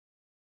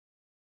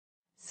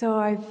So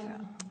I've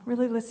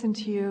really listened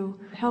to you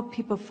help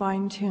people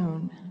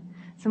fine-tune.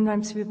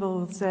 Sometimes people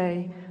will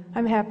say,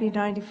 I'm happy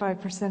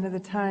 95% of the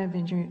time,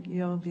 and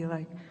you'll be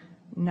like,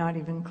 not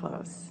even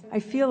close. I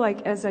feel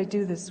like as I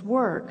do this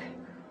work,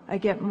 I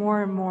get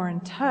more and more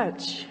in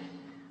touch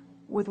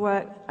with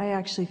what I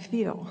actually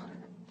feel.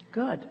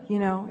 Good. You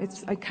know,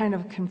 I kind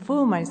of can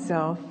fool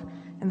myself,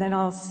 and then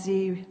I'll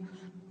see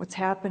what's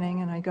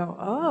happening, and I go,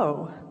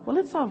 oh. Well,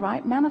 it's all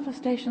right.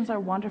 Manifestations are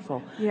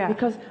wonderful. Yeah.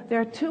 Because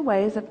there are two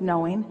ways of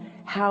knowing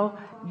how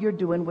you're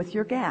doing with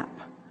your gap.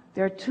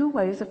 There are two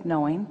ways of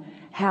knowing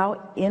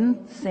how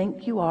in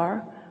sync you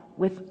are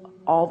with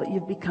all that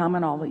you've become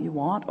and all that you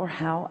want, or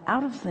how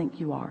out of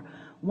sync you are.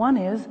 One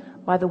is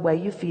by the way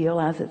you feel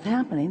as it's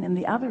happening, and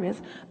the other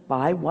is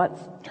by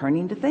what's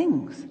turning to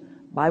things,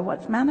 by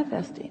what's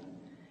manifesting.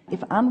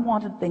 If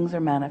unwanted things are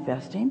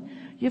manifesting,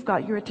 you've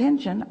got your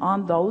attention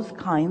on those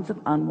kinds of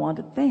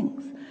unwanted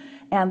things.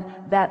 And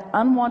that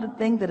unwanted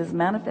thing that is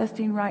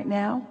manifesting right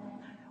now,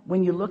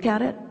 when you look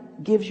at it,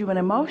 gives you an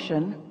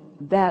emotion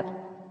that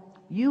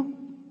you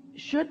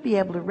should be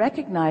able to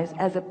recognize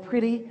as a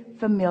pretty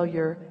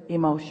familiar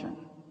emotion.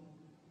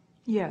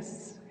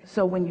 Yes.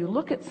 So when you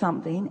look at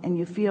something and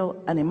you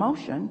feel an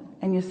emotion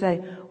and you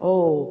say,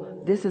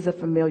 oh, this is a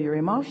familiar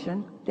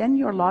emotion, then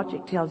your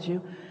logic tells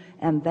you,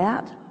 and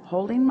that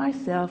holding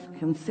myself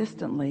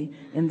consistently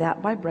in that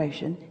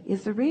vibration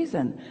is the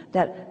reason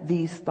that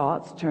these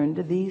thoughts turn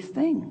to these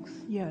things.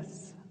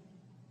 Yes.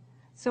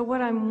 So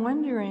what I'm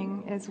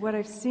wondering is what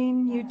I've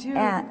seen you do.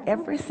 And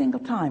every single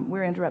time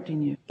we're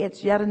interrupting you,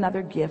 it's yet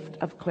another gift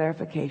of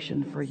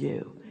clarification for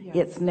you. Yes.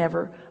 It's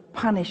never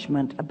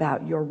punishment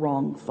about your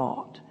wrong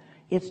thought.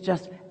 It's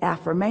just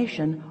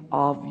affirmation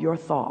of your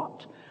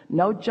thought.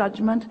 No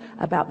judgment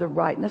about the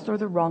rightness or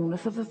the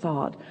wrongness of the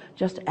thought,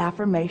 just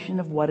affirmation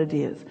of what it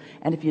is.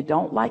 And if you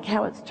don't like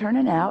how it's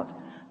turning out,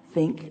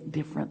 think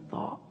different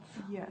thoughts.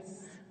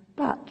 Yes.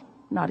 But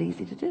not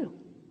easy to do,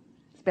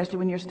 especially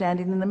when you're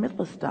standing in the middle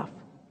of stuff.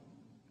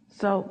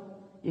 So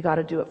you got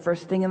to do it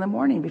first thing in the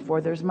morning before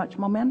there's much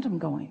momentum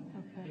going.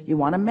 Okay. You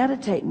want to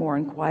meditate more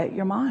and quiet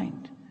your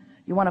mind.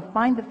 You want to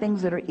find the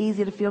things that are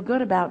easy to feel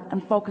good about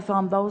and focus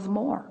on those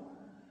more.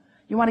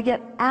 You want to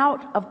get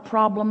out of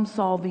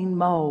problem-solving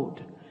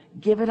mode.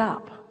 Give it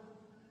up.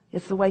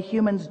 It's the way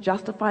humans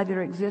justify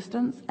their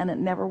existence, and it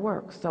never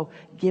works. So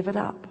give it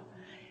up.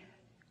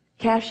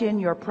 Cash in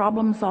your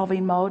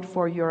problem-solving mode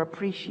for your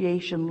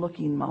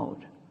appreciation-looking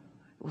mode.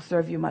 It will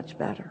serve you much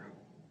better.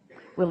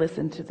 We'll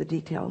listen to the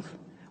details.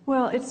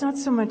 Well, it's not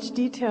so much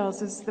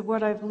details as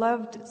what I've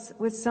loved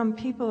with some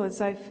people is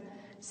I've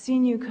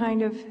seen you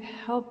kind of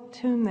help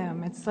tune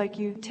them. It's like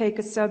you take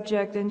a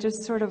subject and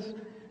just sort of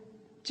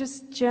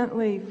just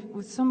gently,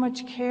 with so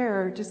much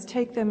care, just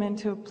take them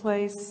into a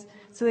place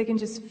so they can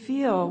just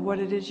feel what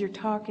it is you're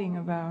talking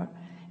about.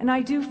 And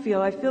I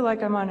feel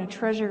like I'm on a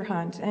treasure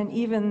hunt, and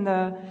even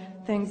the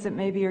things that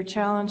maybe are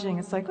challenging,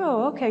 it's like,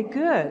 oh, okay,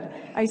 good.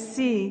 I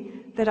see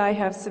that I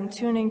have some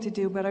tuning to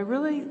do, but I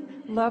really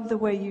love the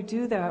way you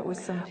do that with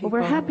some people.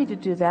 Well, we're happy to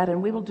do that,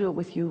 and we will do it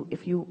with you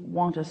if you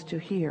want us to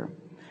hear.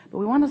 But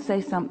we want to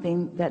say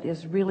something that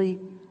is really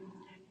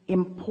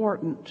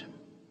important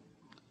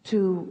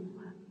to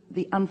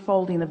the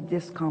unfolding of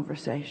this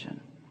conversation.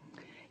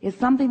 It's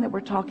something that we're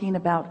talking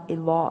about a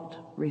lot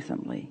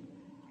recently,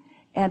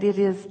 and it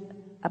is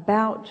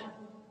about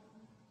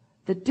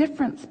the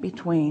difference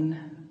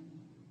between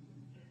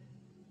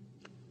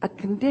a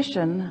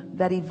condition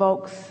that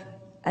evokes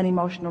an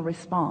emotional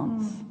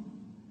response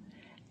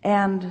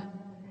and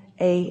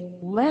a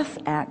less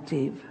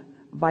active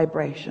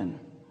vibration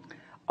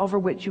over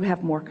which you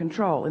have more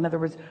control. In other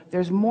words,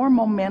 there's more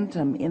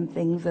momentum in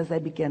things as they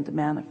begin to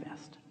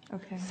manifest.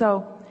 Okay.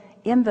 So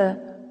in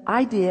the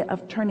idea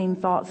of turning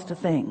thoughts to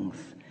things,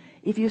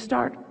 if you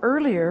start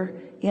earlier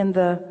in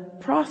the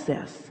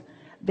process,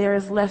 there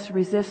is less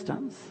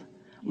resistance,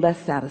 less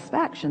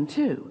satisfaction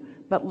too,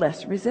 but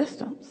less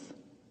resistance.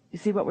 You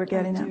see what we're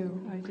getting at? I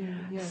do,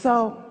 yes.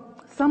 So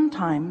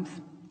sometimes,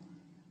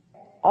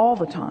 all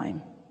the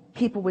time,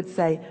 people would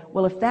say,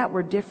 well, if that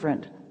were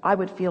different, I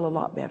would feel a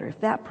lot better. If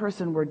that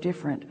person were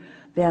different,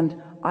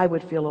 then I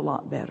would feel a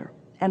lot better.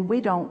 And we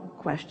don't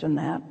question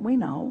that. We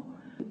know.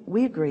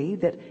 We agree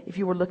that if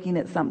you were looking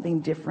at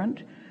something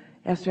different,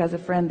 Esther has a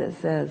friend that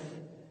says,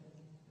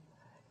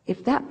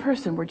 if that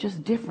person were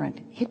just different,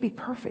 he'd be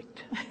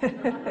perfect.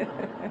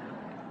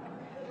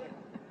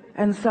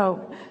 And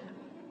so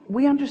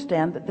we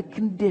understand that the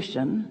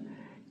condition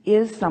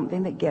is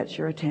something that gets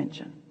your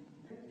attention.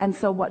 And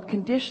so what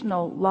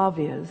conditional love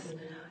is,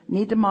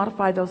 need to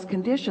modify those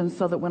conditions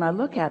so that when I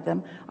look at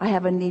them, I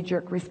have a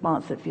knee-jerk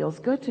response that feels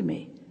good to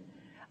me.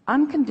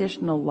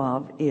 Unconditional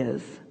love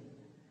is,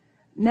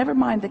 never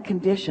mind the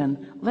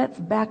condition, let's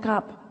back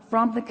up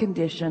from the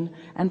condition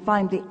and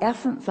find the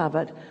essence of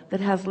it that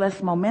has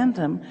less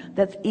momentum,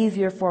 that's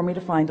easier for me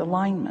to find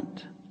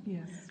alignment.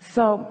 Yes.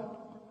 So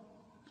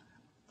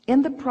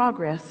in the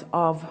progress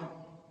of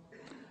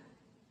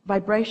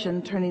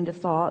vibration turning to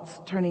thoughts,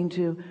 turning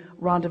to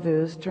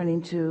rendezvous,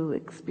 turning to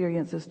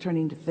experiences,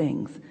 turning to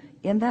things,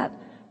 in that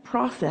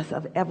process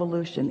of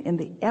evolution, in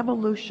the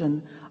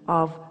evolution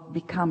of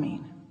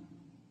becoming.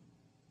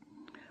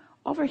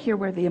 Over here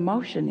where the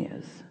emotion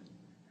is,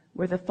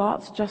 where the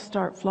thoughts just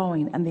start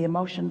flowing and the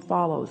emotion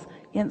follows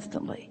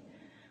instantly,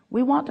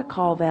 we want to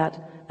call that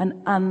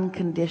an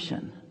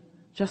unconditioned,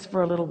 just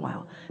for a little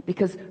while,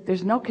 because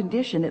there's no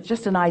condition. It's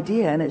just an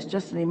idea, and it's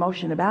just an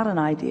emotion about an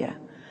idea.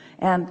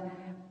 And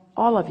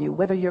all of you,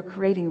 whether you're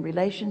creating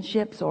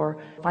relationships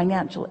or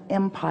financial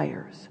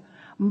empires,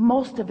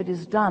 most of it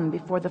is done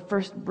before the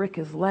first brick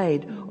is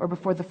laid or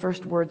before the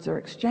first words are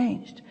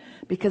exchanged,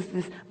 because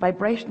this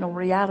vibrational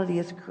reality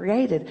is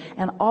created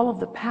and all of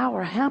the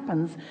power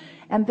happens.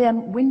 And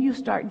then when you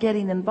start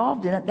getting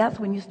involved in it, that's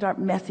when you start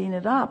messing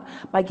it up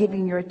by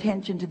giving your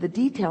attention to the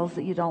details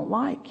that you don't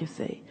like, you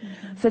see.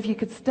 So if you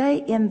could stay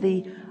in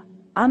the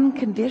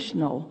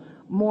unconditional,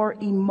 more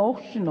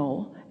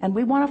emotional, and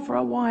we want to for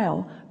a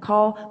while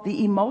call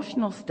the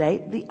emotional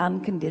state the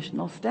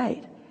unconditional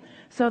state.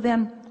 So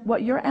then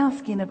what you're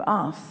asking of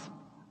us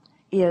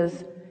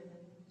is,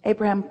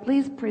 Abraham,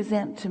 please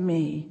present to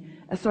me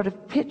a sort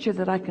of picture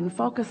that I can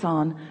focus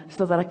on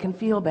so that I can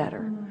feel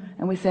better.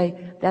 And we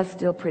say, that's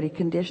still pretty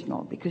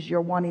conditional, because you're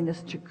wanting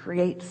us to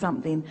create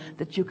something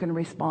that you can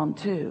respond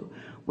to,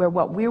 where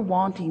what we're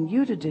wanting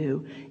you to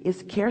do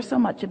is care so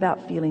much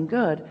about feeling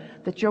good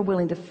that you're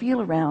willing to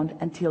feel around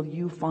until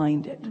you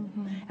find it.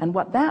 And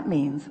what that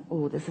means,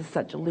 oh, this is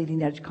such a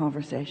leading edge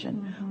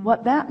conversation.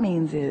 What that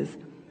means is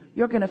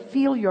you're going to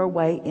feel your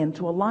way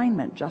into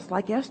alignment, just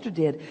like Esther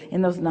did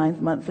in those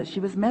 9 months that she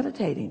was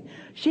meditating.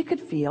 She could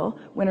feel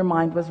when her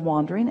mind was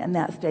wandering and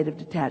that state of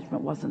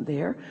detachment wasn't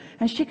there.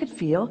 And she could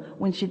feel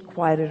when she'd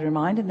quieted her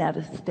mind and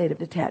that state of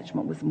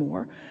detachment was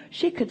more.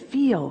 She could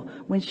feel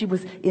when she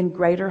was in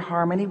greater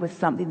harmony with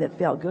something that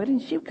felt good, and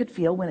she could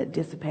feel when it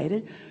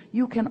dissipated.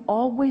 You can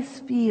always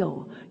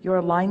feel your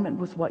alignment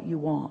with what you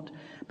want,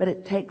 but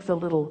it takes a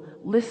little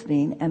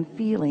listening and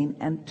feeling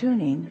and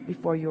tuning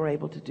before you're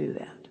able to do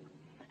that.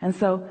 And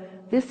so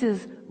this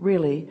is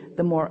really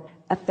the more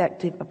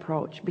effective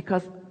approach,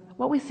 because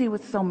what we see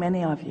with so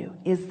many of you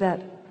is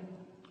that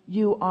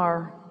you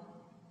are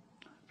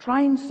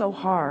trying so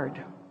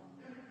hard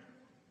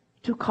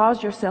to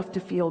cause yourself to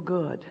feel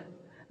good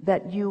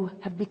that you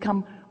have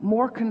become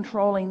more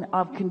controlling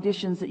of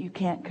conditions that you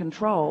can't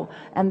control,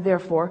 and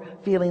therefore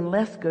feeling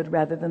less good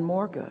rather than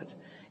more good.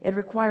 It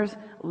requires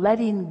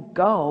letting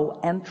go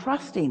and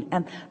trusting,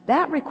 and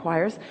that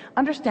requires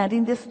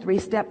understanding this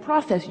 3-step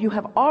process. You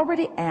have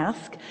already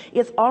asked,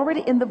 it's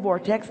already in the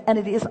vortex, and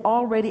it is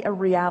already a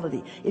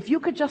reality. If you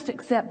could just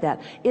accept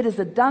that, it is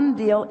a done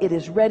deal. It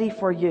is ready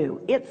for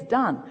you. It's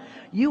done.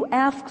 You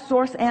asked,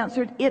 source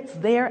answered, it's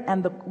there,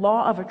 and the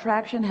law of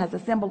attraction has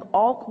assembled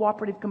all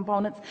cooperative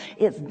components.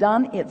 It's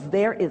done, it's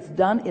there, it's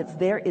done, it's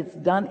there, it's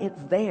done,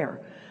 it's there.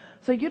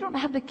 So you don't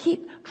have to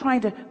keep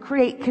trying to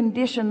create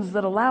conditions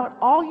that allow it.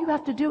 All you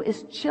have to do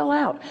is chill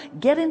out.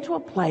 Get into a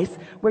place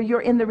where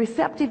you're in the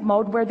receptive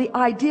mode, where the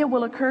idea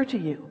will occur to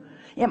you.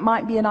 It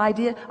might be an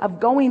idea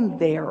of going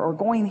there or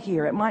going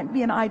here. It might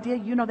be an idea,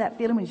 you know that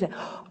feeling when you say,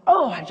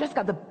 oh, I just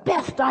got the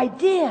best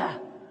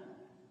idea.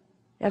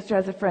 Esther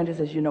has a friend who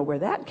says, you know where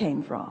that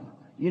came from.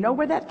 You know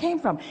where that came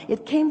from.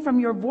 It came from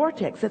your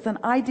vortex. It's an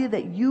idea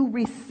that you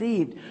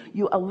received.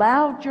 You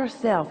allowed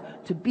yourself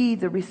to be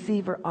the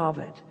receiver of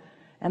it.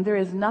 And there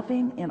is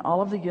nothing in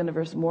all of the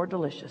universe more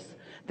delicious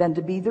than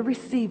to be the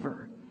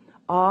receiver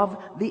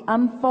of the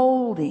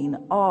unfolding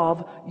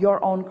of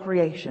your own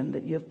creation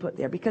that you've put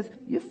there, because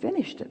you've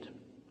finished it.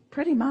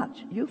 Pretty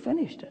much, you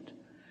finished it.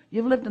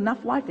 You've lived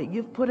enough life that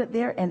you've put it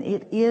there, and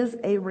it is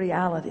a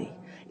reality.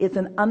 It's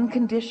an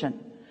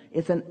unconditioned.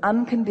 It's an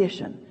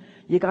unconditioned.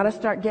 You got to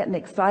start getting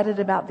excited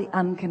about the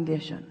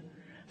unconditioned.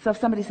 So if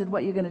somebody said,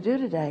 what are you going to do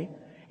today?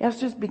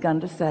 Esther's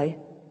begun to say,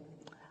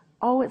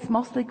 oh, it's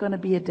mostly going to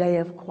be a day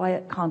of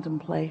quiet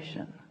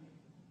contemplation.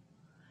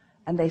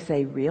 And they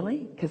say,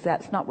 really? Because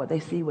that's not what they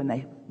see when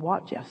they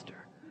watch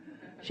Esther.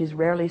 She's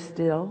rarely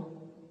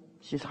still.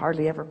 She's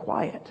hardly ever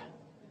quiet.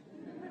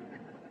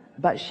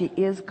 But she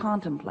is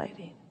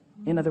contemplating.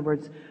 In other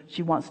words,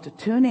 she wants to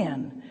tune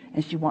in,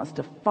 and she wants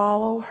to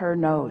follow her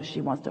nose.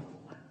 She wants to,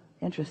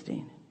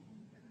 interesting.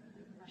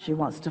 She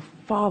wants to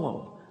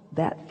follow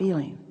that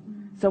feeling.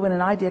 So when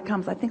an idea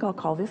comes, I think I'll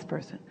call this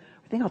person.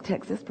 I think I'll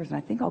text this person. I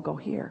think I'll go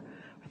here.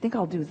 I think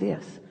I'll do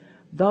this.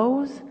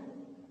 Those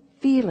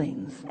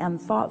feelings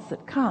and thoughts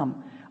that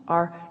come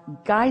are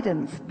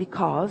guidance,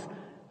 because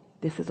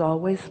this is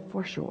always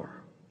for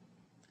sure.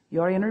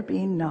 Your inner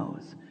being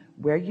knows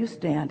where you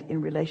stand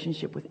in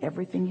relationship with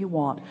everything you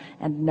want,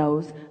 and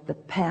knows the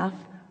path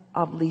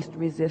of least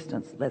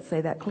resistance. Let's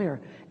say that clear.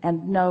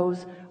 And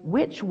knows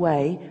which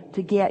way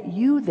to get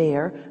you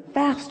there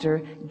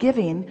faster,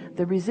 giving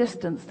the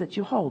resistance that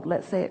you hold.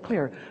 Let's say it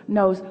clear.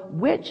 Knows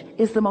which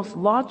is the most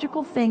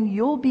logical thing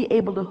you'll be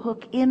able to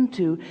hook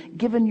into,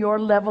 given your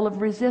level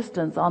of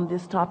resistance on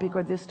this topic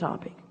or this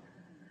topic.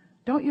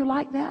 Don't you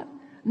like that?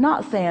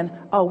 Not saying,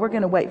 oh, we're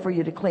going to wait for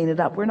you to clean it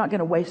up. We're not going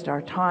to waste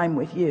our time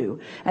with you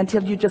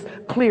until you just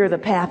clear the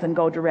path and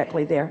go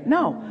directly there.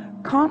 No,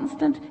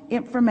 constant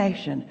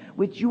information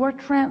which you are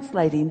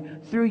translating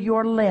through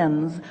your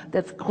lens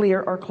that's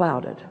clear or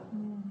clouded.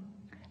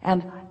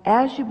 And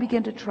as you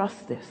begin to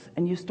trust this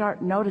and you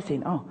start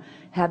noticing, oh,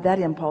 had that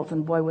impulse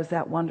and boy was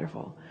that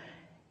wonderful.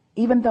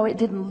 Even though it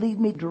didn't lead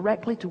me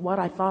directly to what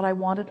I thought I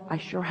wanted, I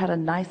sure had a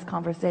nice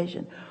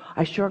conversation.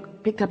 I sure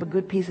picked up a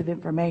good piece of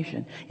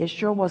information. It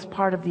sure was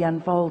part of the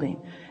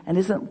unfolding. And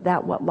isn't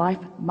that what life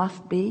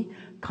must be?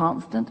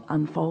 Constant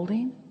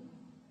unfolding?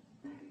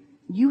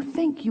 You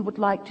think you would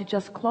like to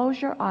just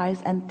close your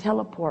eyes and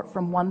teleport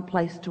from one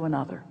place to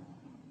another.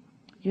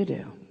 You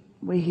do.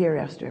 We hear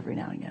Esther every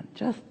now and again.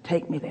 Just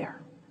take me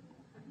there.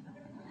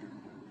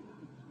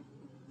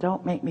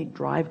 Don't make me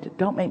drive.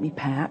 Don't make me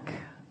pack.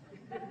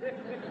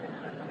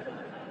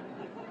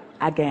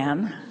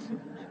 Again.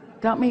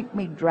 Don't make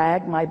me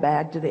drag my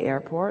bag to the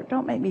airport.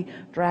 Don't make me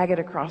drag it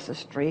across the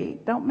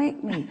street. Don't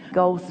make me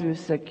go through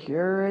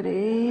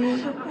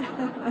security.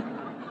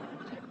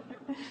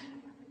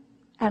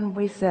 And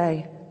we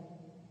say,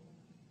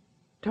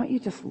 don't you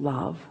just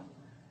love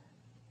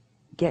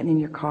getting in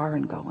your car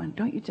and going?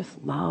 Don't you just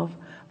love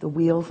the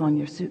wheels on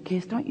your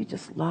suitcase? Don't you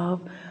just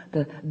love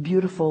the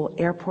beautiful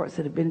airports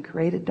that have been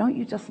created? Don't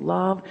you just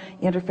love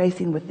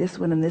interfacing with this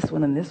one and this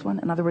one and this one?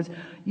 In other words,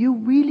 you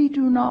really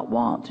do not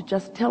want to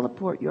just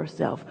teleport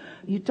yourself.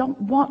 You don't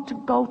want to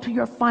go to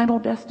your final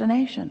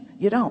destination.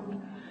 You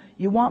don't.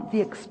 You want the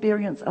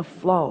experience of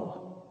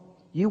flow.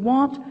 You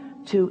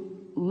want to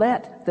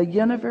let the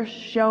universe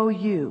show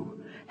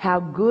you how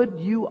good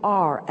you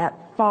are at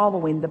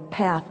following the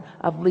path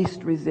of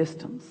least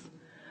resistance,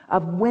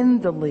 of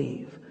when to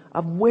leave,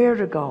 of where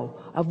to go,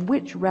 of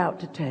which route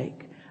to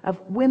take, of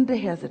when to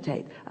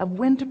hesitate, of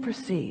when to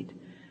proceed,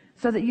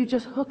 so that you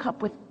just hook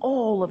up with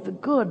all of the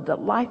good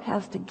that life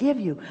has to give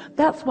you.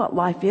 That's what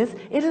life is.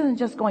 It isn't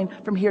just going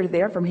from here to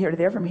there, from here to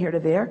there, from here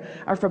to there,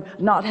 or from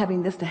not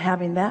having this to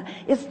having that.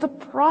 It's the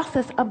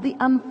process of the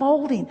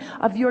unfolding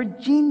of your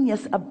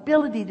genius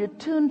ability to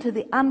tune to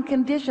the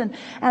unconditioned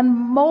and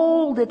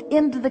mold it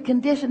into the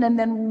condition and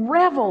then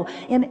revel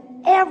in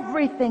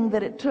everything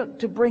that it took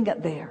to bring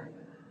it there.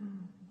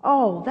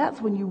 Oh,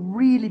 that's when you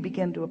really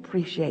begin to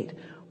appreciate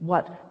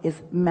what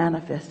is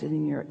manifested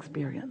in your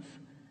experience.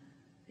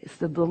 It's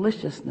the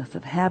deliciousness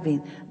of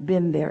having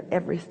been there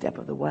every step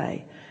of the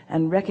way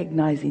and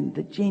recognizing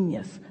the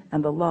genius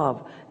and the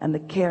love and the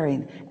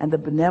caring and the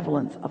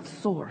benevolence of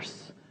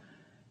Source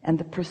and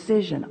the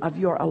precision of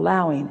your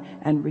allowing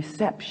and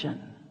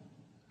reception.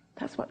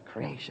 That's what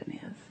creation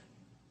is.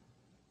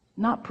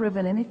 Not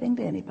proving anything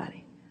to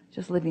anybody,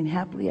 just living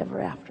happily ever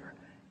after,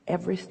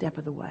 every step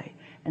of the way,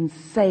 and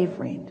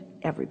savoring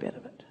every bit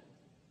of it.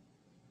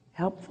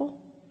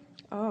 Helpful?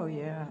 Oh,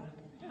 yeah.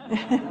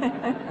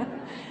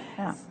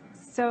 Yeah.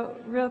 So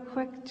real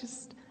quick,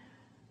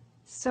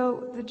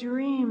 so the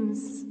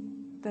dreams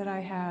that I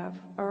have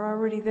are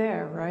already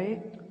there,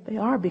 right? They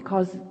are,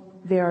 because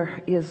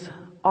there is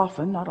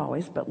often, not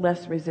always, but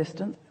less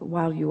resistance.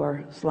 While you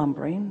are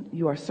slumbering,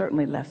 you are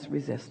certainly less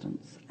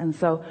resistance. And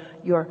so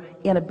you're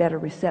in a better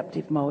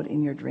receptive mode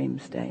in your dream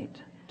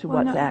state to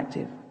what's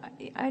active.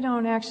 I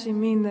don't actually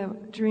mean the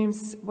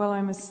dreams while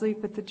I'm asleep,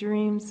 but the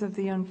dreams of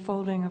the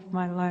unfolding of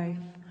my life.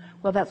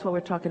 Well, that's what we're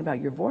talking about,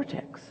 your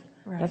vortex.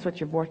 Right. That's what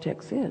your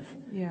vortex is.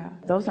 Yeah.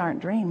 Those aren't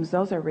dreams,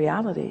 those are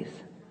realities.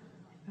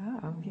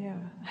 Oh, yeah.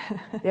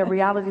 They're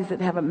realities that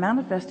haven't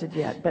manifested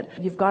yet,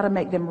 but you've got to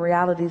make them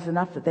realities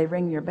enough that they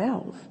ring your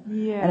bells.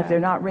 Yeah. And if they're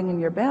not ringing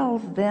your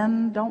bells,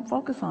 then don't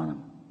focus on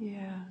them.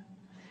 Yeah.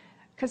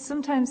 Because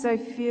sometimes I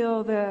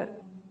feel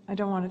that, I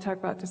don't want to talk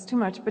about this too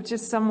much, but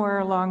just somewhere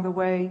along the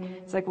way,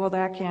 it's like, well,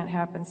 that can't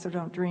happen, so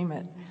don't dream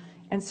it.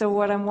 And so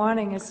what I'm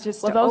wanting is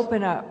just to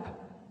open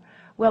up.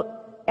 Well,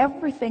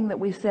 everything that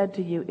we said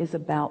to you is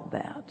about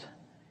that.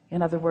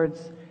 In other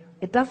words,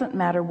 it doesn't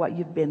matter what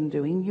you've been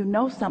doing. You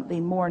know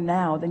something more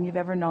now than you've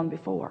ever known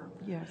before.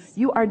 Yes.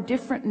 You are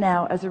different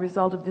now as a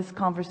result of this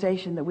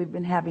conversation that we've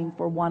been having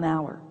for 1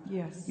 hour.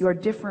 Yes. You are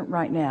different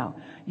right now.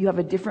 You have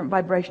a different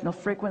vibrational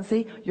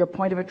frequency. Your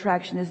point of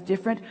attraction is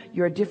different.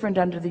 You're different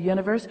under the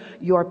universe.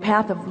 Your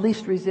path of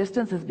least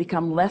resistance has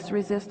become less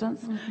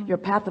resistance. Mm-hmm. Your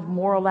path of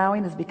more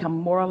allowing has become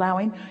more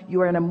allowing.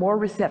 You are in a more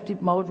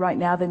receptive mode right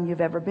now than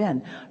you've ever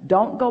been.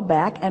 Don't go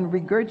back and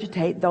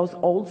regurgitate those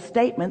old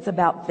statements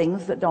about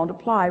things that don't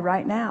apply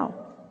right now.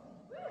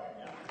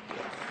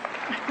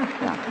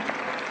 Yeah.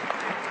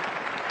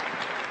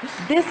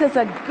 This is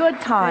a good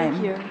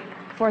time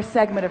for a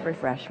segment of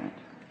refreshment.